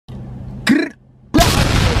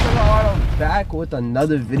back with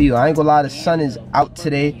another video. I ain't gonna lie, the sun is out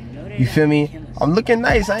today. You feel me? I'm looking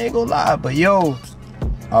nice, I ain't gonna lie. But yo,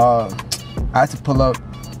 I had to pull up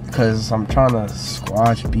because I'm trying to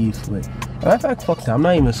squash beef with. Matter of fact, fuck that. I'm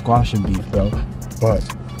not even squashing beef, bro. But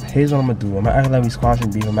here's what I'm gonna do. I'm gonna act like we squashing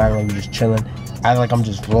beef. I'm acting like we just chilling. Act like I'm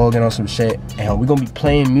just vlogging on some shit. And we're gonna be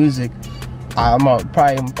playing music. I'm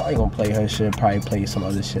probably gonna play her shit. Probably play some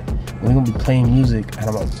other shit. We're gonna be playing music, and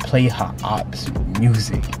I'm gonna play her OPPS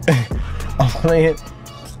music. I'm playing.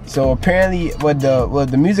 So apparently, with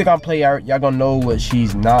the music I play, y'all gonna know what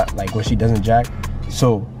she's not, like what she doesn't jack.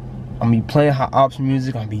 So I'm gonna be playing her OPPS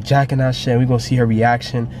music. I'm gonna be jacking that shit. We gonna see her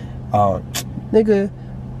reaction. Nigga,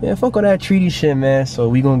 man, fuck all that treaty shit, man. So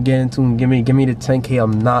we gonna get into it. Give me the 10K.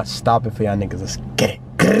 I'm not stopping for y'all niggas. Let's get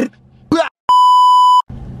it.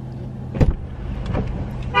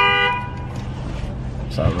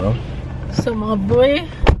 What's up, bro? What's up, my boy?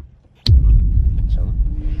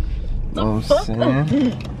 Know what I'm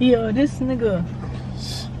saying? Yo, this nigga.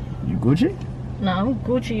 You Gucci? Nah, I'm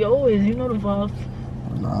Gucci always. You know the vibes.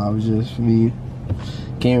 Nah, it was just for me.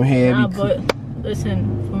 Came here. Nah, but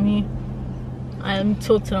listen, for me, I'm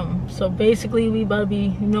talk to them. So basically, we about to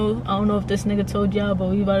be, you know, I don't know if this nigga told y'all, but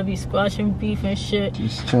we about to be squashing beef and shit.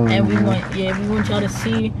 Just chilling. And we want y'all to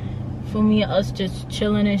see, for me, us just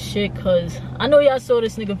chilling and shit. Cause I know y'all saw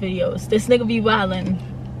this nigga videos. This nigga be wildin'.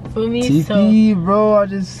 For me, TP, bro,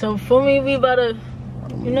 so for me, we about to,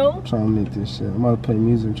 you know, I'm trying to make this shit. I'm about to play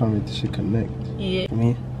music. I'm trying to make this shit connect. Yeah. For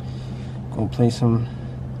me, gonna play some.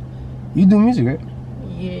 You do music, right?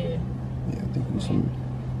 Yeah. Yeah, I think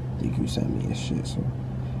you sent me and shit. So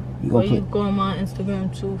you Well, gonna play. you go on my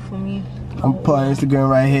Instagram too for me. I'm putting Instagram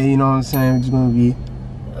right here. You know what I'm saying? We're just gonna be.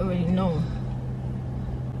 I already know.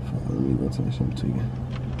 Let me go tell you something to you.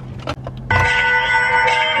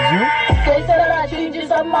 They said that I changed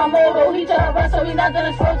just up my moto. He tryna run, so he not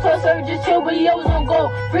gonna throw to her, just chill, but he always gonna go.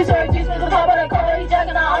 Free her, just make a pop out of color. He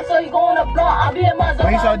jacking out, so he going up blunt. I'll be in my zone.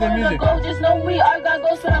 When you start doing music? Just know we are gonna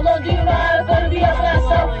go spend alone. Do you know how it's gonna be up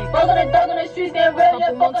myself? Fuck on the dog on the streets, getting real,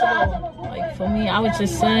 yeah, fuck on. Like for me, I was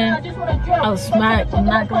just saying, I was smacked. I'm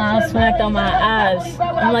not gonna lie, I smacked on my ass.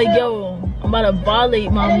 I'm like, yo, I'm about to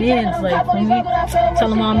violate my mans. Like for me,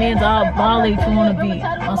 telling my mans I'll violate you on the beat.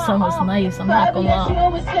 My son was nice. I'm not gonna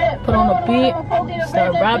lie. Put on a beat,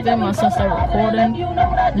 start rapping. My son started recording.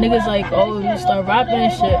 Niggas like, oh, you start rapping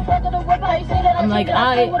and shit. I'm like,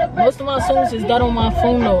 most of my songs just got on my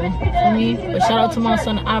phone though. For me, but shout out to my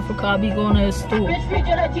son in Africa. I be going to his stool.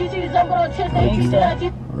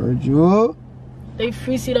 Heard you. They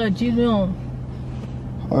freezy that G on.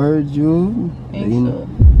 Heard you. You know.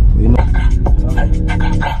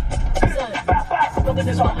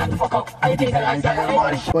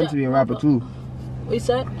 I want to be a rapper too. What you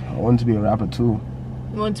said? I want to be a rapper too.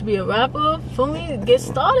 You want to be a rapper? For me, get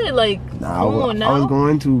started. Like, nah, I was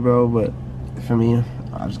going to, bro, but for me,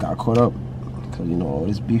 I just got caught up because you know all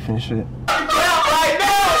this beef and shit.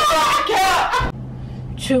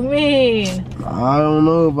 What you mean? I don't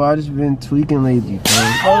know, but I just been tweaking lately, bro.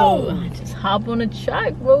 Oh, just hop on the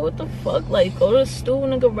track, bro. What the fuck? Like, go to the stool,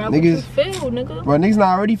 nigga. Rap what you feel, nigga. Bro, niggas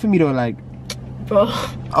not ready for me though. Like, bro,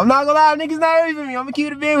 I'm not gonna lie, niggas not ready for me. I'm gonna keep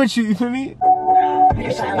it a bit with you. You feel me? I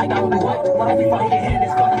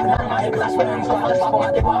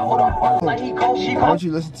want you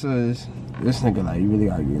to listen to this nigga. Like, you really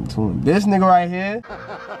gotta get into him. This nigga right here.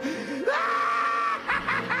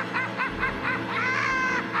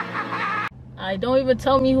 I don't even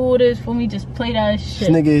tell me who it is. For me, just play that shit. This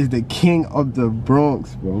nigga is the king of the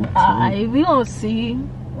Bronx, bro. We gonna see.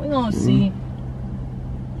 We gonna see.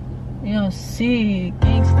 We gonna see,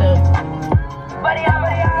 gangsta.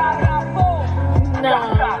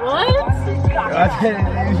 Nah, what?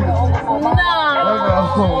 Nah.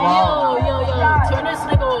 Yo. Turn this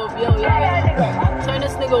nigga off. Yo. Turn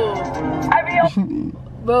this nigga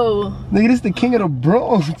off. Bro. Nigga, this the king of the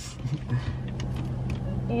Bronx.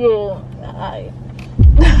 Yeah. Alright.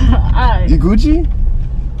 You Gucci?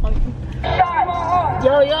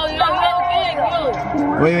 Yo, gang, yo.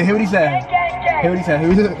 Wait, hear what he said. Hear what he said.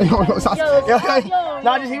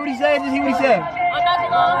 Nah, just hear what he said. Just hear what he said. I'm not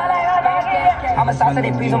gonna lie. I'm a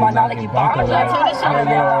sausage piece on my knowledge.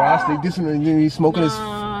 I think this one, he's smoking his.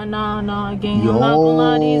 Nah, gang. I'm not gonna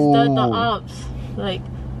lie. That's the ops. Like,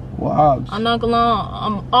 what ops? I'm not gonna lie.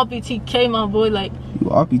 I'm RPTK, my boy. Like, you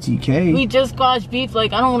RPTK? We just squash beef.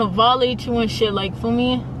 Like, I don't wanna violate you and shit. Like, for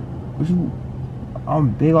me. What you? I'm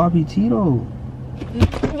big RPT though.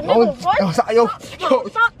 Nigga, what? Yo, stop.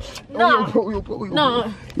 Nah.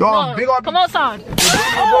 Yo, I'm big RPT. Come outside.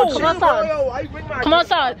 Come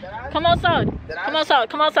outside.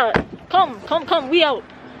 Come outside. We out.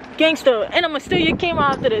 Gangster. And I'm gonna steal your camera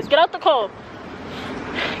after this. Get out the car.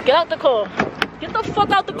 Get out the car. Get the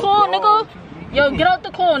fuck out the car, nigga. Yo, get out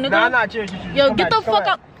the car, nigga. Nah, cheers. Yo, get the fuck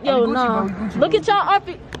out. Yo, nah. Look at y'all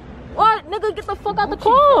RP. What, nigga? Get the fuck out the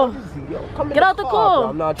car. Get out the car.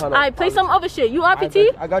 I'm not trying to. Alright, play some other shit. You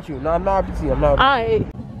RPT? I got you. No, I'm not RPT. I'm not. Alright.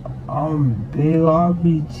 I'm big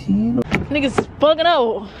RPT. Niggas is bugging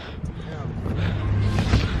out.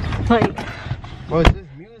 Like. Bro, it's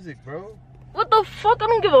just music, bro. What the fuck? I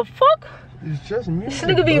don't give a fuck. It's just music. This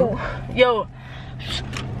nigga be. Yo.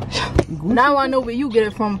 Now I know where you get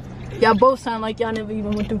it from. Y'all both sound like y'all never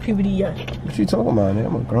even went through puberty yet. What you talking about, man?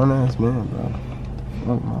 I'm a grown ass man, bro.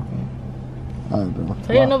 Fuck my man. Alright, bro.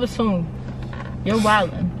 Play another song. You're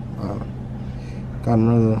wildin'. Got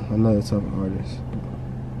another type of artist.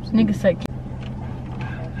 This nigga said.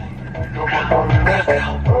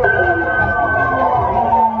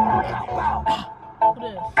 Who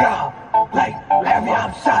this? Like, let me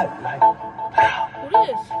outside. Who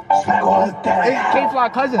this? Smack all the day. Hey, K-Fly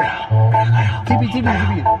cousin. TP.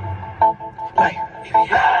 Like,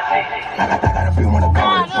 I got a few when I go.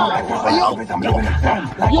 I'm living in fun.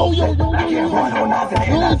 Yo. I can't run on nothing.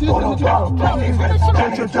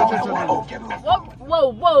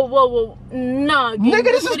 Whoa. Nah, Nigga,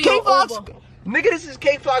 this is K-Flock's. Nigga, this is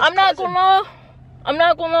K-Flock's. I'm not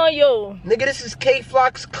gonna lie, yo. Nigga, this is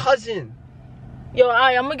K-Flock's cousin. Yo,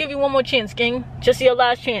 alright, I'm gonna give you one more chance, gang. Just your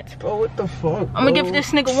last chance. Bro, what the fuck? I'm gonna give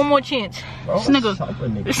this nigga one more chance. Bro,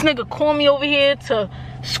 This nigga called me over here to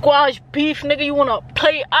squash beef, nigga. You wanna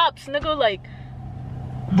play ops, nigga? Like,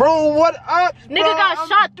 bro, what up? nigga got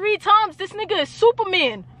shot 3 times. This nigga is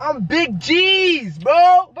Superman. I'm Big G's,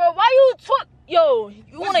 bro. Bro, why you talk? Yo,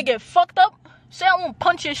 you wanna get fucked up? Say I won't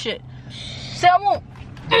punch your shit. Say I won't.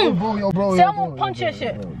 Bro. Say I won't punch your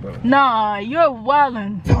shit. Nah, you're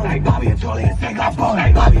wildin'.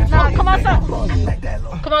 Nah, come outside.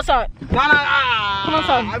 Come outside. Nah. Come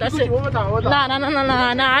outside. That's it.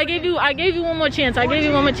 Nah. I gave you one more chance. Alright,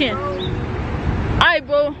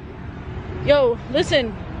 bro. Yo,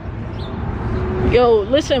 listen,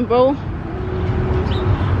 bro.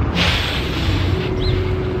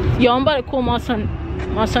 Yo, I'm about to call my son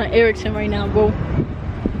Erickson right now, bro.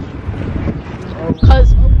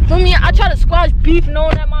 Cause for me, I try to squash beef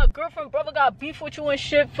knowing that my girlfriend brother got beef with you and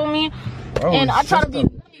shit for me. Bro, and I try to be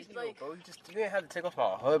nice, like, bro, you didn't have to take off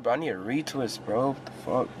my hood, bro. I need a retwist, bro. What the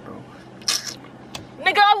fuck, bro?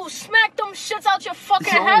 Nigga, I will smack them shits out your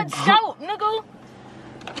fucking head. Shout, nigga.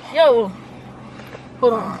 Yo,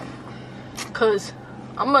 hold on. Cause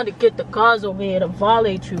I'm about to get the guys over here to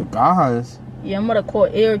violate you. The guys? Yeah, I'm gonna call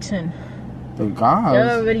Erickson. The guys? You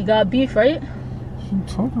already got beef, right? What you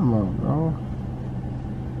talking about, bro?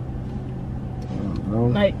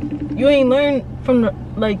 Like, you ain't learned from the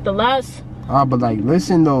last. But like,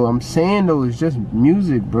 listen though, I'm saying though, it's just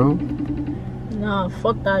music, bro. Nah,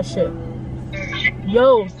 fuck that shit.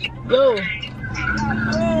 Yo, turn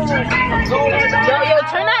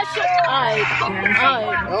that shit.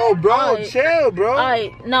 Alright. Oh, bro, chill, bro.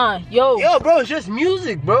 Alright, nah, yo, bro, it's just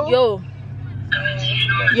music, bro. Yo.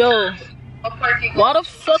 Why the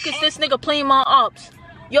fuck is this nigga playing my ops?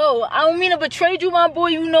 Yo, I don't mean to betray you, my boy.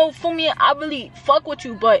 You know, for me, I really fuck with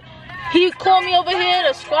you, but he called me over here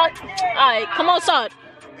to squat. Alright, come outside.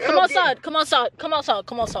 Come outside. Yo,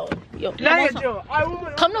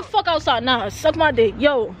 come the fuck outside. Nah, suck my dick.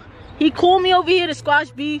 Yo, he called me over here to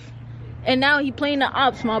squash beef, and now he playing the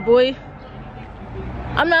ops, my boy.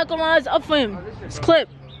 I'm not gonna lie, it's up for him. It's clip.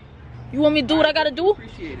 You want me to do what I gotta do?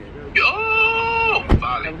 Yo!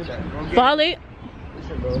 Violate?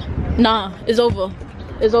 Nah, it's over.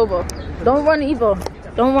 Don't run either.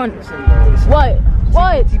 Don't run. What?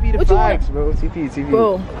 TP the what facts, you want? bro. TP.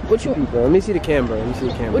 Bro, what you? TP, bro. Let me see the cam, bro.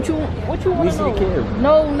 What you Let want me to see the know? cam.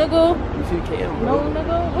 No, nigga. Let me see the cam, bro. No,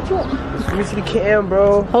 nigga. What you want? Let me see the cam,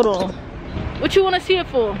 bro. Hold on. What you want to see it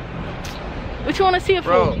for?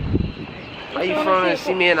 Bro, how you trying to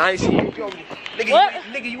see me in ice? Nigga, What?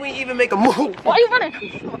 Nigga, you ain't even make a move. Why you running?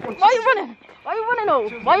 Though?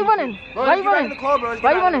 Why you running?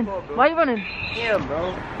 Damn,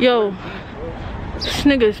 bro. Yo, this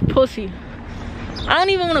nigga's pussy. I don't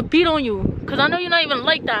even want to beat on you, cause I know you're not even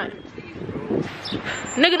like that.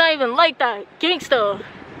 Nigga not even like that. Gangsta.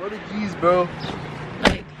 What the G's, bro?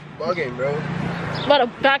 Like, Bugging, bro. about to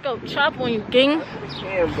back out chop on you, gang.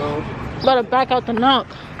 Damn, bro. About to back out the knock.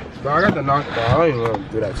 Bro, I got the knock, bro. I don't even want to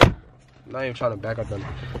do that shit. I'm not even trying to back up the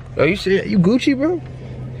knock. Yo, you see, you Gucci, bro?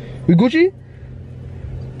 We Gucci?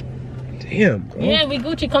 Damn, bro. Yeah, we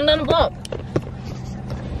Gucci. Come down the block.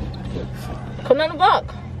 What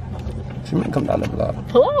you mean, come down the block?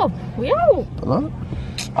 Pull up. We out. Pull up?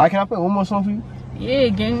 Alright, can I play one more song for you? Yeah,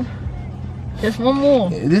 gang. Just one more.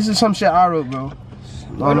 This is some shit I wrote, bro.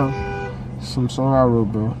 No. Some song I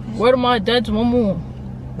wrote, bro. Word of my dad's one more.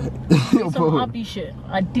 Yo, Some bro. hoppy shit.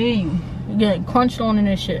 I dare you. You getting crunched on in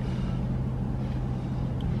this shit.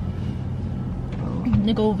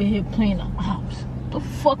 Nigga over here playing the ops. The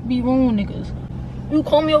fuck be wrong, niggas? You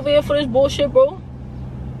call me over here for this bullshit, bro?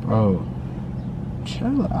 Bro.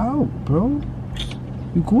 Chill out, bro.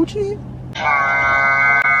 You Gucci?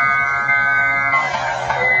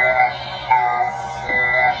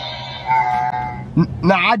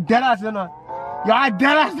 Nah, I deadass in her. Yo, I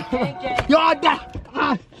deadass. Yo, I deadass.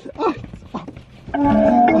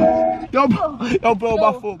 Yo, bro,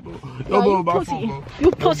 my fault, bro. Yo, bro, my fault, bro.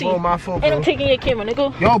 You pussy. Yo, bro, my fault, bro. And I'm taking your camera,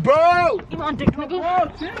 nigga. Yo, bro. Eat my dick, nigga.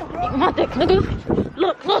 Eat my dick, nigga.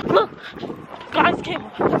 Look. Guys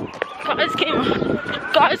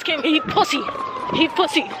came. He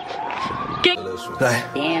pussy. Get.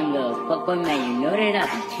 Damn, little fuckboy man, you know that I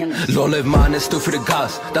be killing. Long live mine and still for the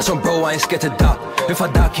gods. That's on bro, I ain't scared to die. If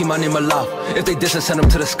I die, keep my name alive. If they diss, send them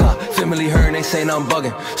to the sky. Family heard, they saying I'm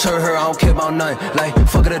bugging. Serve her, I don't care about nothing. Like,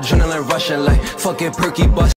 fuck it, adrenaline rushing. Like, fuck it, perky bust.